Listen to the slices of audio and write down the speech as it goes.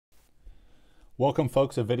Welcome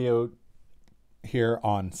folks, a video here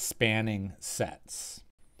on spanning sets.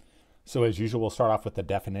 So as usual, we'll start off with the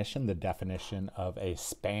definition of a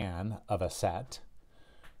span of a set,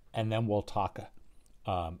 and then we'll talk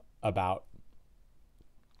about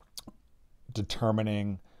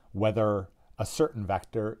determining whether a certain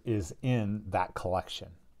vector is in that collection.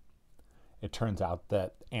 It turns out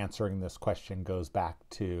that answering this question goes back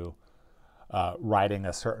to writing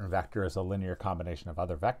a certain vector as a linear combination of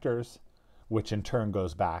other vectors, which in turn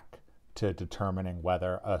goes back to determining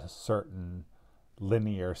whether a certain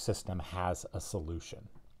linear system has a solution.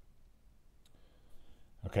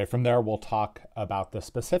 Okay, from there we'll talk about the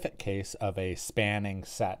specific case of a spanning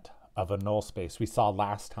set of a null space. We saw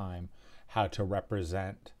last time how to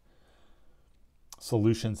represent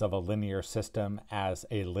solutions of a linear system as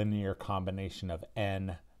a linear combination of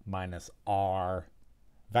n minus r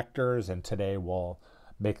vectors, and today we'll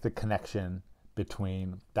make the connection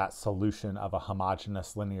between that solution of a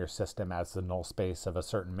homogeneous linear system as the null space of a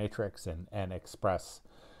certain matrix and express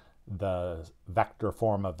the vector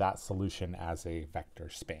form of that solution as a vector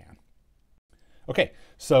span. Okay,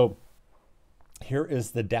 so here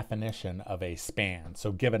is the definition of a span.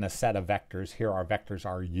 So given a set of vectors, here our vectors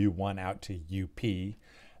are u1 out to up.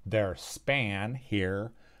 Their span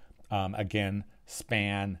here, again,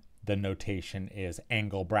 span, the notation is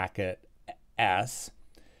angle bracket s,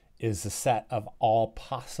 is the set of all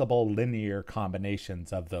possible linear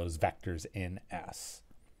combinations of those vectors in S.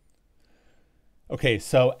 Okay,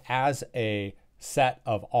 so as a set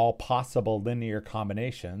of all possible linear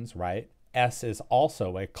combinations, right, S is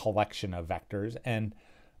also a collection of vectors, and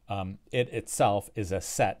it itself is a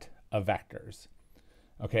set of vectors.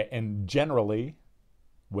 Okay, and generally,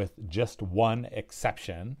 with just one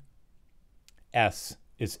exception, S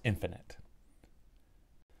is infinite.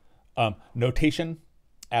 Notation.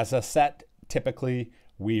 As a set, typically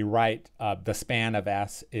we write the span of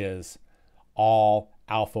S is all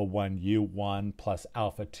alpha 1 U1 plus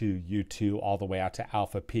alpha 2 U2 all the way out to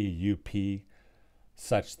alpha P UP,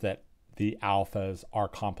 such that the alphas are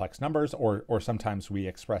complex numbers, or sometimes we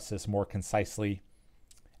express this more concisely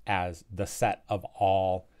as the set of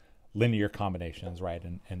all linear combinations, right?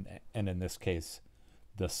 And in this case,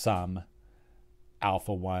 the sum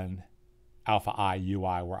alpha 1, alpha I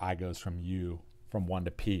UI, where I goes from U from 1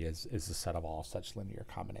 to P is the set of all such linear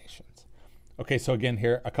combinations. Okay, so again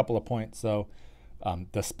here, a couple of points. So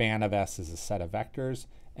the span of S is a set of vectors,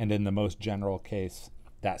 and in the most general case,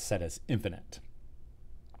 that set is infinite.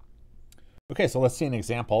 Okay, so let's see an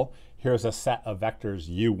example. Here's a set of vectors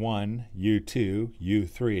U1, U2,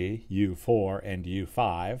 U3, U4, and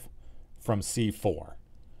U5 from C4.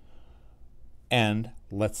 And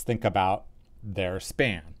let's think about their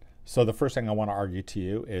span. So the first thing I want to argue to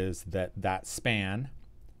you is that that span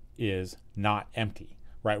is not empty,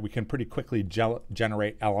 right? We can pretty quickly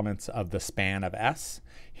generate elements of the span of S.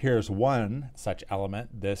 Here's one such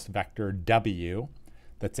element, this vector W,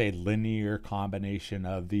 that's a linear combination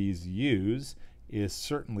of these U's, is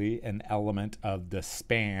certainly an element of the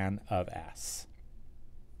span of S.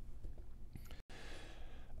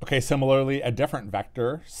 Okay, similarly, a different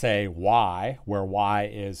vector, say y, where y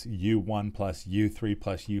is u1 plus u3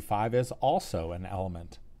 plus u5, is also an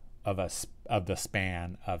element of the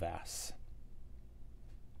span of S.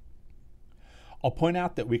 I'll point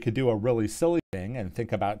out that we could do a really silly thing and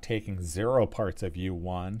think about taking 0 parts of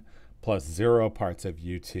u1 plus 0 parts of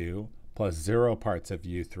u2 plus 0 parts of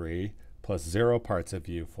u3 plus 0 parts of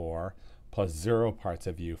u4 plus 0 parts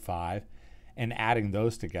of u5 and adding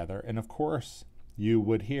those together, and of course, you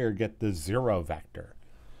would here get the 0 vector.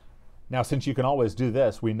 Now, since you can always do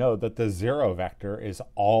this, we know that the 0 vector is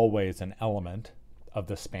always an element of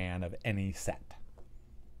the span of any set.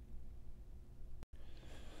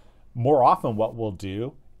 More often what we'll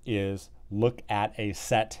do is look at a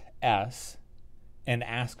set S and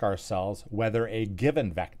ask ourselves whether a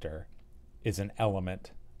given vector is an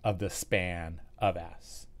element of the span of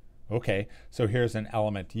S. Okay, so here's an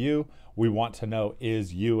element U. We want to know,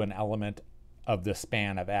 is U an element of the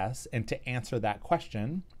span of S? And to answer that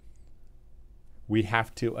question, we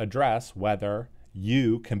have to address whether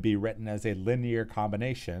U can be written as a linear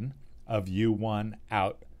combination of U1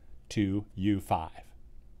 out to U5.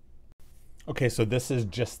 Okay, so this is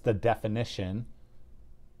just the definition.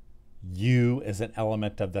 U is an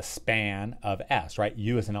element of the span of S, right?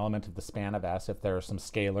 U is an element of the span of S if there are some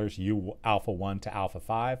scalars, U alpha 1 to alpha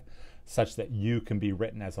 5, such that U can be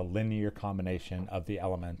written as a linear combination of the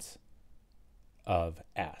elements of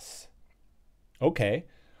S. Okay,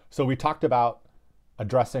 so we talked about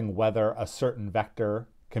addressing whether a certain vector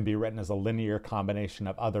can be written as a linear combination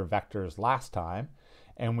of other vectors last time,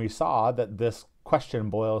 and we saw that this question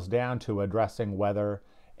boils down to addressing whether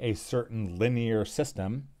a certain linear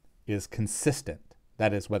system is consistent.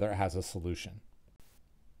 That is, whether it has a solution.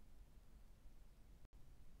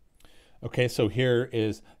 Okay, so here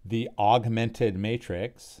is the augmented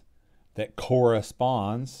matrix that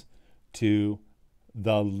corresponds to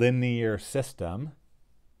the linear system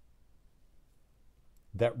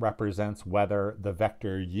that represents whether the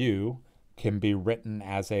vector u can be written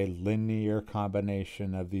as a linear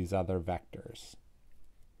combination of these other vectors.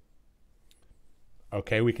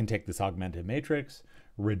 Okay, we can take this augmented matrix,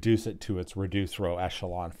 reduce it to its reduced row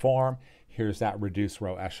echelon form. Here's that reduced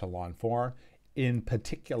row echelon form. In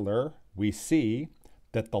particular, we see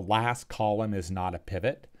that the last column is not a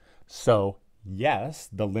pivot. So yes,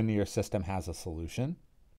 the linear system has a solution.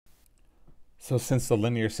 So since the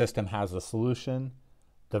linear system has a solution,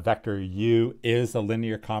 the vector u is a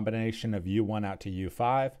linear combination of u1 out to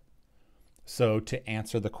u5. So to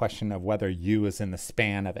answer the question of whether u is in the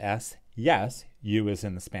span of S, yes, u is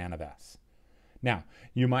in the span of S. Now,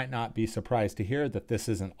 you might not be surprised to hear that this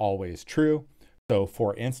isn't always true. So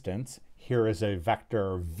for instance, here is a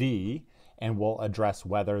vector v, and we'll address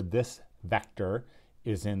whether this vector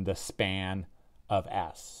is in the span of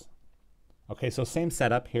S. Okay, so same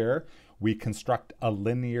setup here. We construct a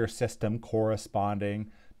linear system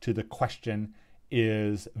corresponding to the question,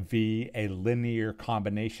 is V a linear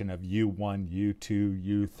combination of U1, U2,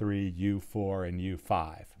 U3, U4, and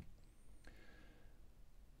U5?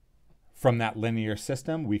 From that linear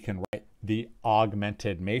system, we can write the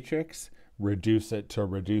augmented matrix, reduce it to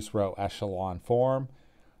reduced row echelon form,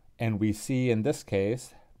 and we see in this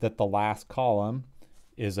case that the last column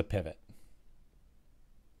is a pivot.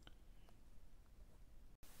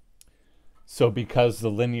 So because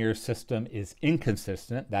the linear system is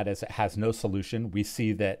inconsistent, that is, it has no solution, we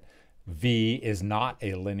see that V is not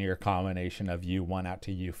a linear combination of U1 out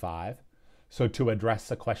to U5. So to address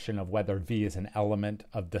the question of whether V is an element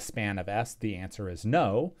of the span of S, the answer is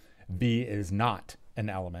no. V is not an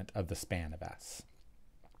element of the span of S.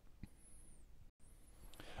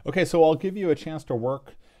 Okay, so I'll give you a chance to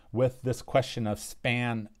work with this question of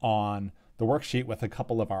span on the worksheet with a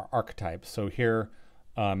couple of our archetypes. So here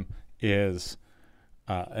is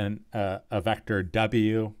a vector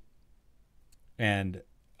W, and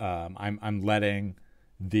I'm letting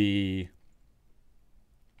the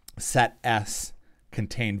set S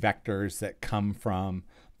contain vectors that come from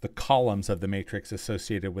the columns of the matrix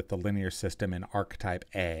associated with the linear system in archetype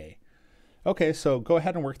A. Okay, so go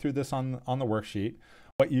ahead and work through this on the worksheet.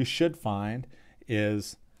 What you should find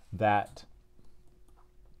is that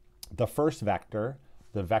the first vector,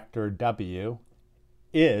 the vector W,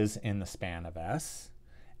 is in the span of S,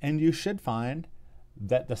 and you should find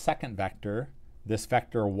that the second vector, this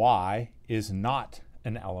vector Y, is not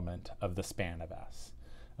an element of the span of S.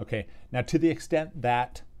 Okay, now to the extent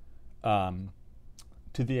that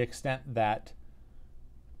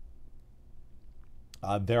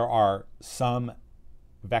there are some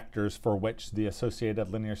vectors for which the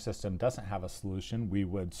associated linear system doesn't have a solution, we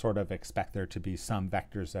would sort of expect there to be some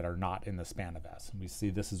vectors that are not in the span of S. And we see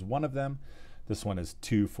this is one of them. This one is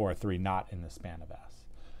 2, 4, 3, not in the span of S.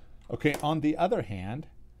 Okay, on the other hand,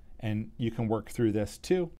 and you can work through this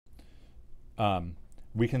too,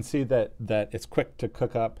 we can see that it's quick to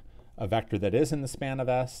cook up a vector that is in the span of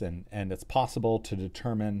S, and it's possible to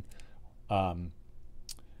determine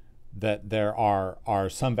that there are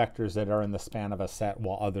some vectors that are in the span of a set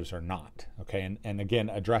while others are not. Okay, and again,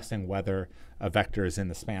 addressing whether a vector is in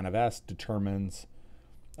the span of S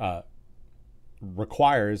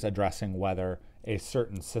requires addressing whether a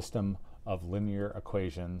certain system of linear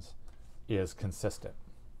equations is consistent.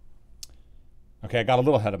 Okay, I got a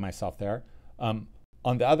little ahead of myself there.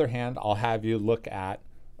 On the other hand, I'll have you look at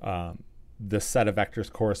this set of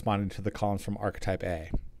vectors corresponding to the columns from archetype A.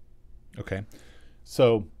 Okay,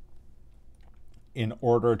 so in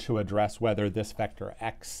order to address whether this vector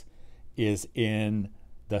X is in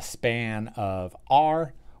the span of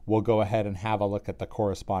R, we'll go ahead and have a look at the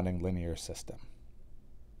corresponding linear system.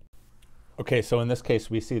 Okay, so in this case,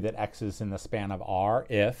 we see that X is in the span of R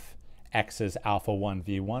if X is alpha 1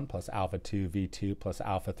 V1 plus alpha 2 V2 plus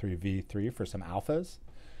alpha 3 V3 for some alphas,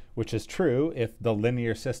 which is true if the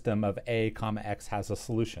linear system of A comma X has a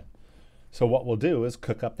solution. So what we'll do is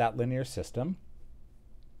cook up that linear system,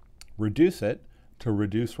 reduce it to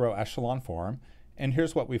reduced row echelon form, and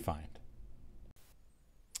here's what we find.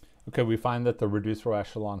 Okay, we find that the reduced row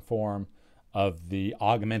echelon form of the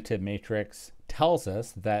augmented matrix tells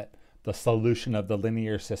us that the solution of the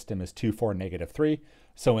linear system is 2, 4, negative 3.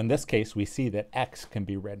 So in this case, we see that X can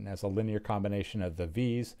be written as a linear combination of the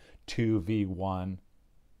V's, 2V1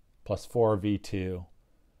 plus 4V2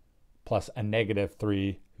 plus a negative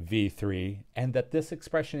 3v3, and that this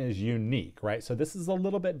expression is unique, right? So this is a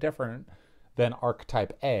little bit different than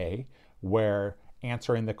archetype A, where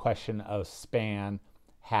answering the question of span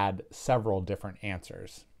had several different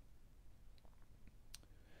answers.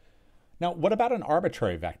 Now, what about an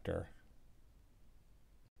arbitrary vector?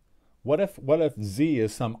 What if z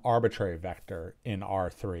is some arbitrary vector in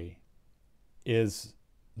R3? Is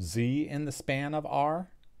z in the span of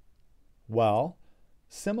R? Well,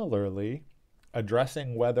 similarly,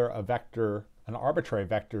 addressing whether an arbitrary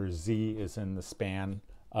vector z is in the span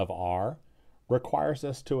of R requires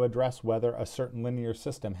us to address whether a certain linear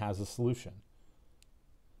system has a solution.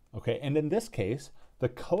 Okay, and in this case, the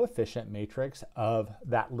coefficient matrix of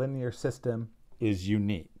that linear system is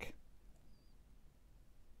unique.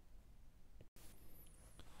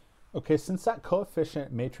 Okay, since that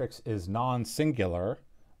coefficient matrix is non-singular,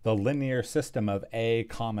 the linear system of A,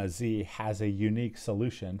 z has a unique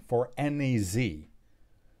solution for any z.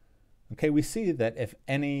 Okay, we see that if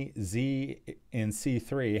any z in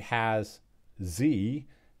C3 has z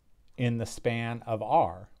in the span of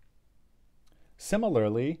R.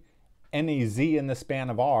 Similarly, any z in the span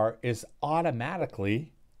of R is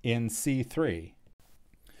automatically in C3.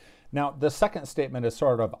 Now, the second statement is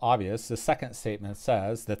sort of obvious. The second statement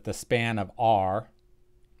says that the span of R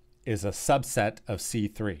is a subset of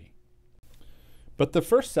C3. But the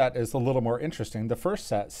first set is a little more interesting. The first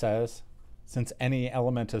set says, since any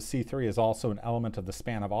element of C3 is also an element of the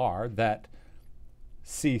span of R, that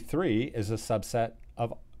C3 is a subset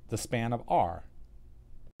of the span of R.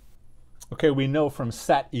 Okay, we know from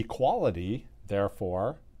set equality,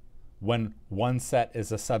 therefore, when one set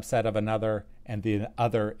is a subset of another and the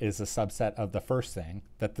other is a subset of the first thing,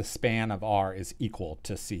 that the span of R is equal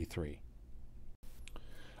to C3.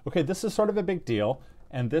 Okay, this is sort of a big deal,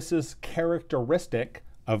 and this is characteristic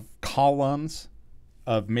of columns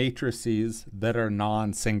of matrices that are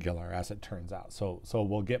non-singular, as it turns out. So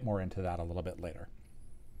we'll get more into that a little bit later.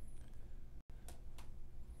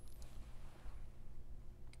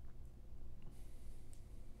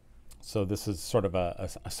 So this is sort of a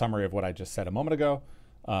summary of what I just said a moment ago.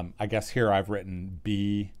 I guess here I've written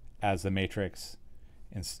B as the matrix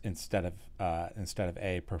instead of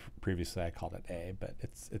A. Previously I called it A, but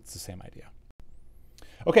it's the same idea.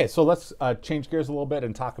 Okay, so let's change gears a little bit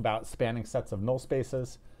and talk about spanning sets of null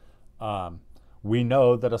spaces. We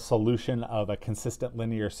know that a solution of a consistent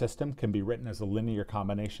linear system can be written as a linear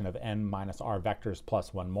combination of n minus r vectors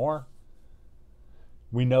plus one more.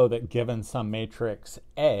 We know that given some matrix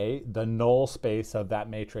A, the null space of that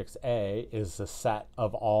matrix A is the set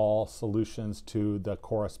of all solutions to the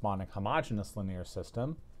corresponding homogeneous linear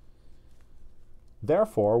system.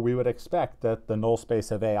 Therefore, we would expect that the null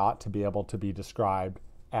space of A ought to be able to be described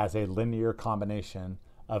as a linear combination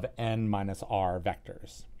of n minus r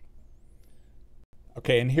vectors.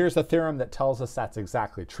 Okay, and here's a theorem that tells us that's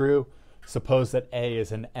exactly true. Suppose that A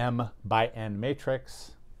is an m by n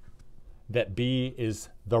matrix, that B is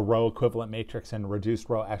the row equivalent matrix in reduced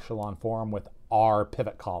row echelon form with R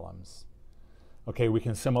pivot columns. Okay, we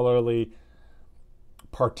can similarly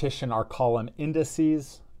partition our column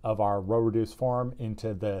indices of our row reduced form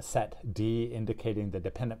into the set D indicating the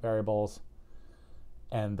dependent variables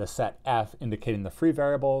and the set F indicating the free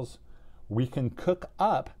variables. We can cook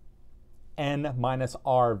up n minus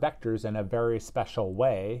r vectors in a very special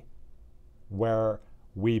way where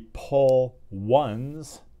we pull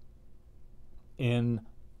ones in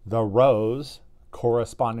the rows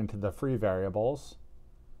corresponding to the free variables.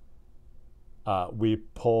 We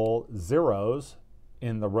pull zeros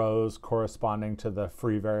in the rows corresponding to the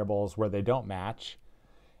free variables where they don't match.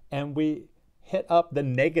 And we hit up the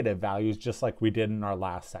negative values just like we did in our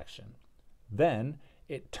last section. Then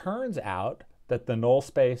it turns out that the null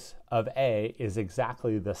space of A is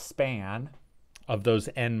exactly the span of those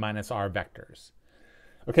n minus r vectors.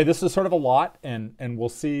 Okay, this is sort of a lot, and we'll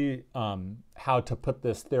see how to put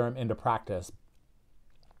this theorem into practice.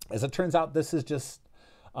 As it turns out, this is just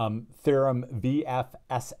theorem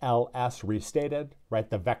VFSLS restated, right?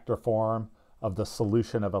 The vector form of the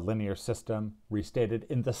solution of a linear system restated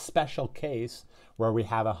in the special case where we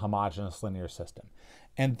have a homogeneous linear system.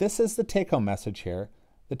 And this is the take-home message here.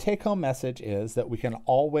 The take-home message is that we can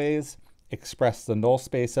always express the null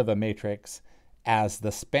space of a matrix as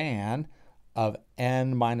the span of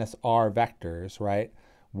n minus r vectors, right?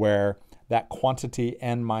 Where that quantity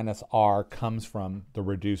n minus r comes from the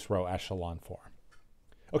reduced row echelon form.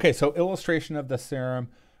 Okay, so illustration of this theorem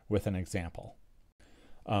with an example.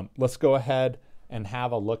 Let's go ahead and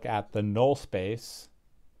have a look at the null space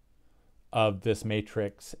of this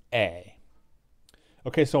matrix A.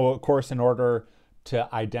 Okay, so of course, in order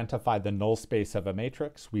to identify the null space of a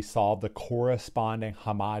matrix, we solve the corresponding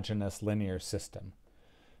homogeneous linear system.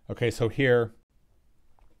 Okay, so here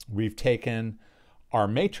we've taken our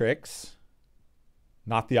matrix,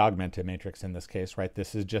 not the augmented matrix in this case, right?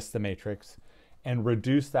 This is just the matrix, and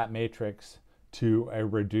reduced that matrix to a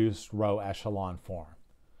reduced row echelon form.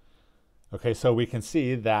 Okay, so we can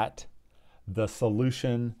see that the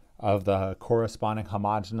solution of the corresponding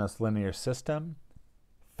homogeneous linear system,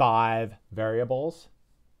 5 variables,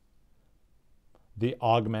 the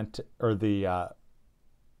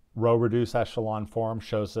row reduced echelon form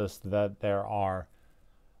shows us that there are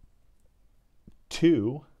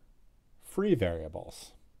 2 free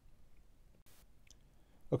variables.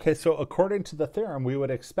 Okay, so according to the theorem, we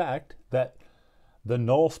would expect that the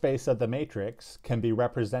null space of the matrix can be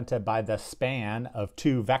represented by the span of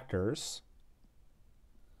 2 vectors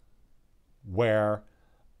where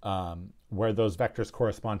those vectors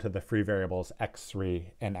correspond to the free variables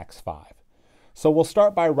x3 and x5. So we'll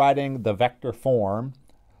start by writing the vector form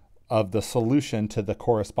of the solution to the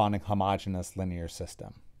corresponding homogeneous linear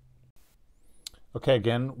system. Okay,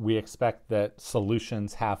 again, we expect that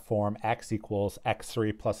solutions have form x equals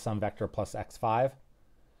x3 plus some vector plus x5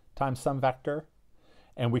 times some vector.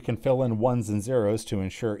 And we can fill in 1s and 0s to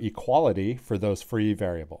ensure equality for those free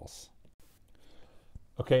variables.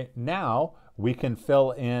 Okay, now we can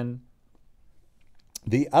fill in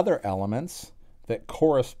the other elements that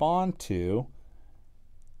correspond to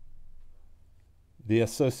the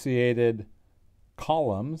associated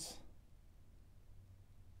columns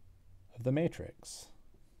of the matrix.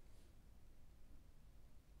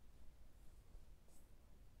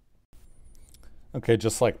 Okay,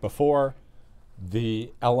 just like before,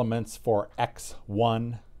 the elements for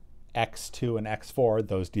x1, x2, and x4,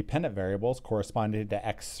 those dependent variables corresponding to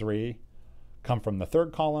x3, come from the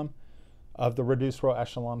third column of the reduced row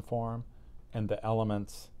echelon form, and the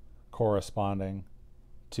elements corresponding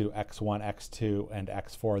to x1, x2, and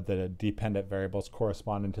x4, the dependent variables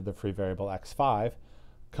corresponding to the free variable x5,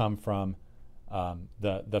 come from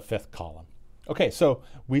the fifth column. Okay, so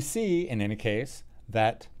we see in any case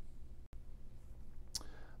that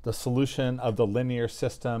the solution of the linear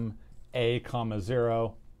system a comma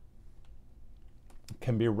 0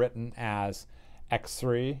 can be written as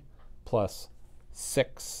x3 plus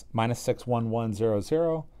 6 minus 6 1 1 0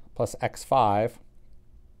 0 plus x5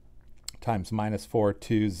 times minus 4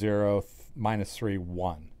 2 0 minus 3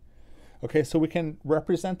 1. Okay, so we can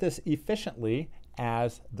represent this efficiently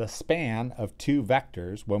as the span of 2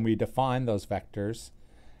 vectors when we define those vectors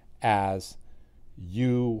as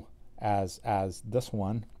u as this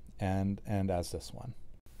one and as this one.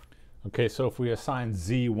 Okay, so if we assign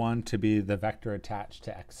z1 to be the vector attached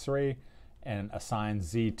to x3 and assign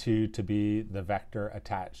z2 to be the vector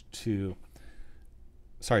attached to,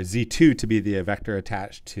 z2 to be the vector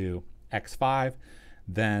attached to x5,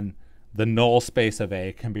 then the null space of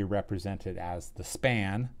A can be represented as the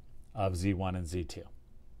span of z1 and z2.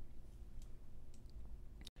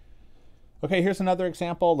 Okay, here's another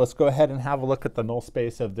example. Let's go ahead and have a look at the null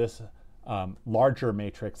space of this larger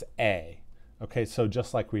matrix A. Okay, so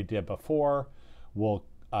just like we did before, we'll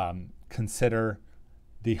consider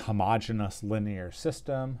the homogeneous linear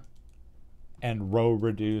system and row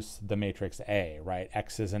reduce the matrix A, right?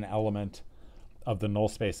 X is an element of the null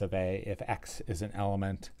space of A if X is an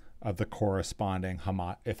element of the corresponding,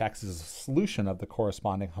 if X is a solution of the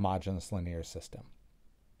corresponding homogeneous linear system.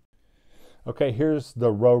 Okay, here's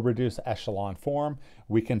the row reduced echelon form.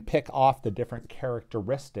 We can pick off the different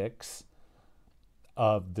characteristics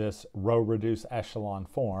of this row reduced echelon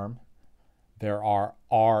form. There are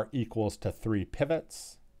R equals to 3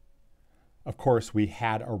 pivots. Of course, we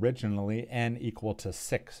had originally n equal to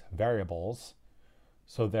 6 variables.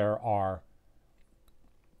 So there are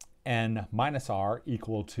n minus r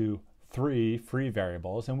equal to 3 free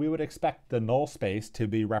variables, and we would expect the null space to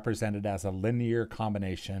be represented as a linear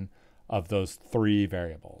combination of those 3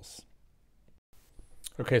 variables.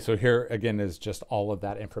 Okay, so here again is just all of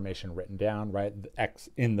that information written down, right? X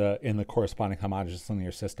in the corresponding homogeneous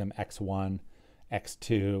linear system, x1,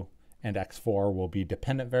 x2, and x4 will be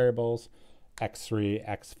dependent variables. x3,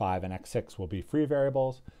 x5, and x6 will be free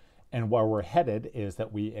variables. And where we're headed is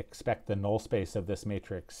that we expect the null space of this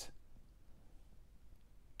matrix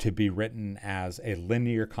to be written as a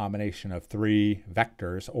linear combination of 3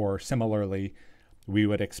 vectors, or similarly, we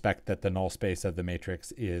would expect that the null space of the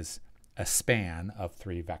matrix is a span of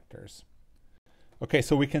 3 vectors. Okay,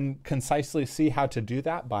 so we can concisely see how to do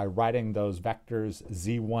that by writing those vectors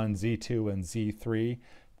z1, z2, and z3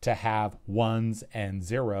 to have 1s and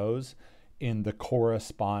 0s in the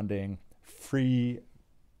corresponding free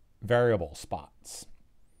variable spots.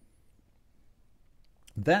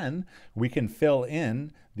 Then we can fill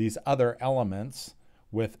in these other elements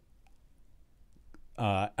with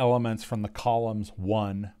elements from the columns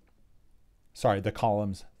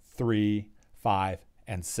 3, 5,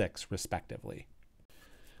 and 6 respectively.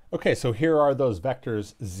 Okay, so here are those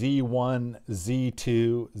vectors z1,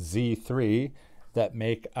 z2, z3 that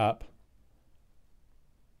make up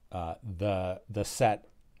the set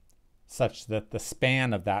such that the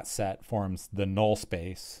span of that set forms the null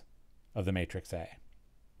space of the matrix A.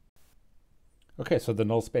 Okay, so the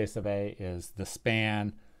null space of A is the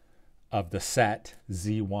span of the set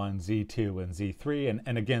Z1, Z2, and Z3.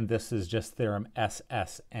 And again, this is just theorem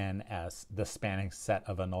SSNS, the spanning set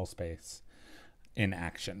of a null space in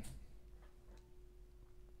action.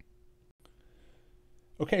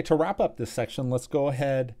 Okay, to wrap up this section, let's go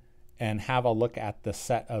ahead and have a look at the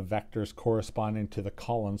set of vectors corresponding to the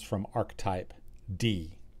columns from archetype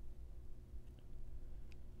D.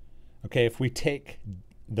 Okay, if we take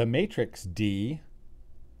the matrix D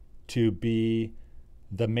to be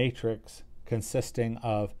the matrix consisting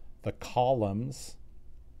of the columns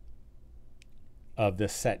of the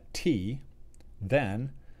set T,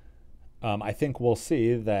 then I think we'll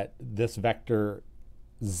see that this vector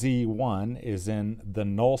Z1 is in the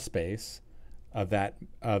null space of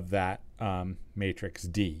that matrix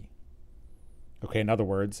D. Okay, in other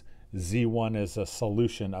words, Z1 is a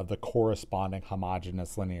solution of the corresponding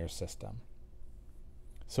homogeneous linear system.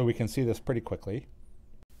 So we can see this pretty quickly.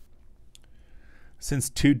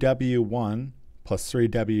 Since 2W1 plus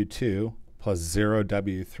 3W2 plus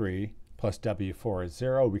 0W3 plus W4 is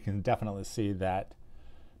 0, we can definitely see that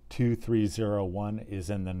 2, 3, 0, 1 is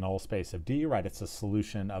in the null space of D, right? It's a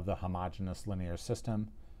solution of the homogeneous linear system.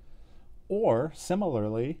 Or,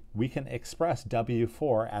 similarly, we can express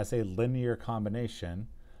W4 as a linear combination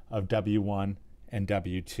of W1 and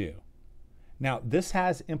W2. Now, this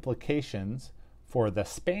has implications for the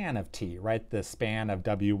span of T, right? The span of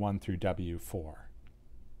W1 through W4.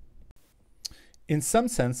 In some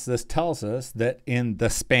sense, this tells us that in the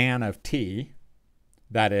span of T,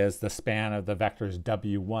 that is the span of the vectors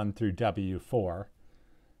W1 through W4,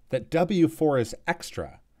 that W4 is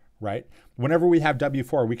extra, right? Whenever we have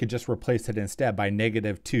W4, we could just replace it instead by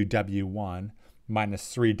negative 2W1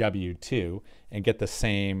 minus 3W2 and get the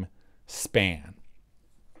same span.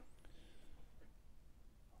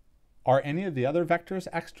 Are any of the other vectors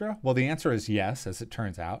extra? Well, the answer is yes, as it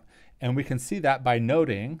turns out. And we can see that by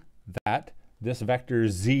noting that this vector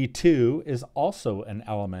Z2 is also an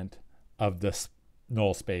element of this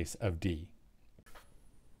null space of D.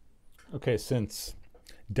 Okay, since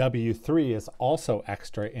W3 is also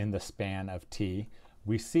extra in the span of T,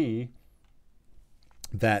 we see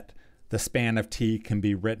that the span of T can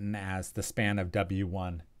be written as the span of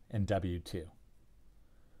W1 and W2.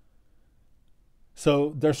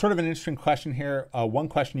 So there's sort of an interesting question here. One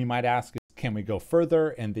question you might ask is, can we go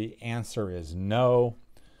further? And the answer is no.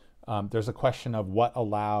 There's a question of what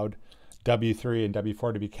allowed W3 and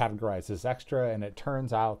W4 to be categorized as extra, and it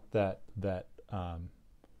turns out that the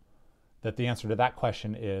answer to that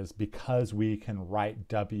question is because we can write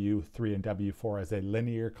W3 and W4 as a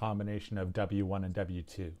linear combination of W1 and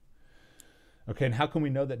W2. Okay, and how can we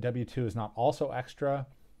know that W2 is not also extra?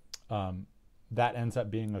 That ends up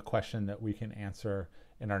being a question that we can answer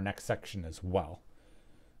in our next section as well.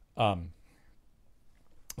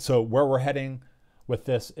 So where we're heading with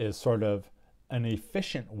this is sort of an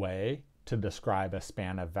efficient way to describe a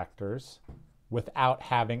span of vectors without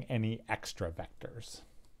having any extra vectors.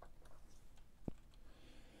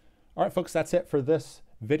 All right, folks, that's it for this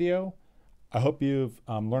video. I hope you've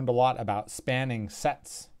learned a lot about spanning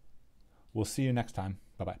sets. We'll see you next time.